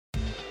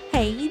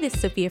Hey, this is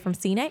Sophia from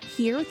CNET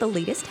here with the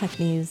latest tech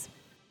news.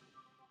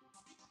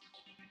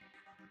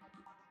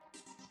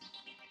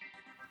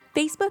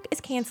 Facebook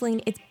is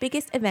canceling its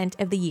biggest event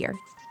of the year,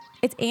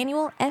 its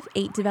annual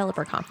F8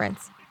 Developer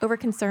Conference, over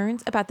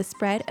concerns about the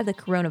spread of the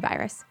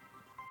coronavirus.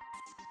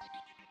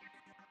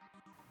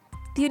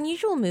 The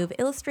unusual move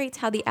illustrates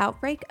how the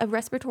outbreak of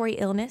respiratory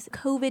illness,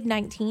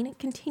 COVID-19,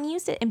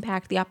 continues to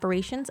impact the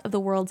operations of the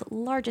world's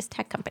largest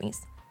tech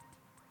companies.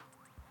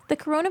 The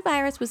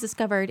coronavirus was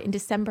discovered in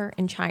December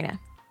in China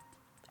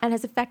and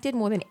has affected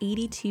more than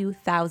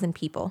 82,000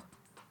 people.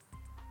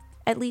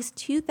 At least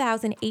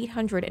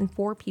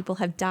 2,804 people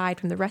have died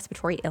from the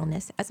respiratory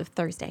illness as of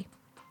Thursday.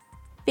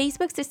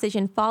 Facebook's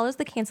decision follows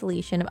the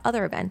cancellation of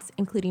other events,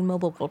 including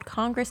Mobile World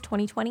Congress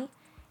 2020,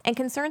 and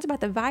concerns about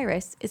the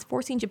virus is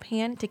forcing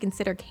Japan to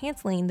consider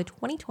canceling the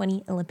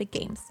 2020 Olympic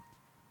Games.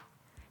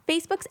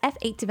 Facebook's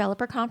F8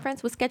 Developer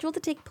Conference was scheduled to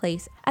take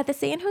place at the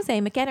San Jose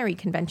McEnery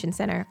Convention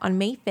Center on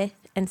May 5th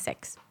and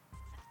 6th.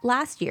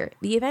 Last year,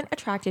 the event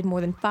attracted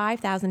more than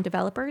 5,000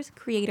 developers,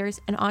 creators,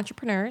 and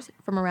entrepreneurs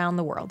from around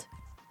the world.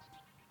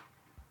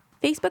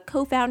 Facebook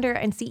co-founder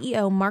and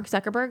CEO Mark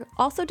Zuckerberg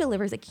also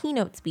delivers a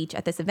keynote speech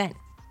at this event,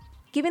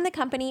 giving the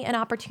company an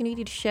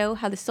opportunity to show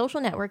how the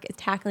social network is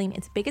tackling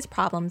its biggest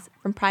problems,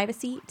 from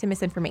privacy to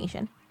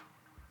misinformation.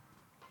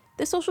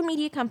 The social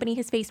media company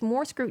has faced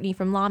more scrutiny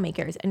from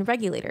lawmakers and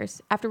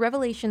regulators after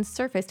revelations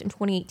surfaced in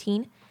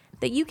 2018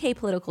 that UK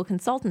political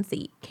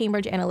consultancy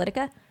Cambridge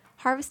Analytica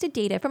harvested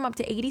data from up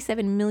to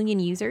 87 million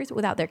users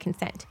without their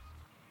consent.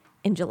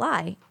 In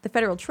July, the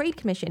Federal Trade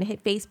Commission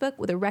hit Facebook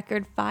with a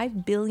record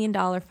 $5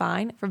 billion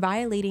fine for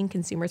violating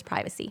consumers'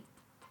 privacy.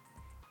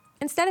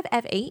 Instead of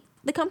F8,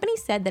 the company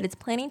said that it's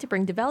planning to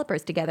bring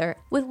developers together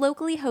with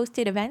locally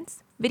hosted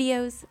events,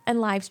 videos, and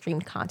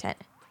live-streamed content.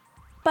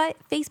 But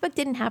Facebook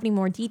didn't have any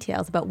more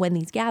details about when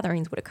these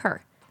gatherings would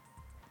occur.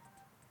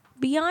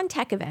 Beyond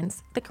tech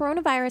events, the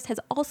coronavirus has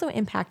also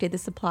impacted the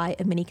supply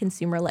of many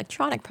consumer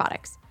electronic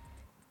products,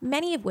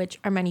 many of which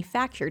are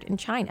manufactured in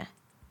China.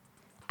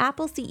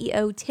 Apple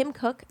CEO Tim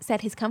Cook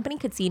said his company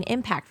could see an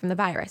impact from the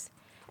virus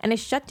and has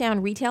shut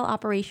down retail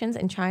operations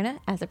in China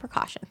as a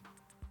precaution.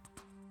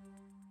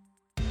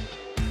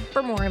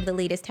 For more of the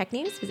latest tech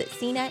news, visit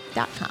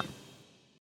cnet.com.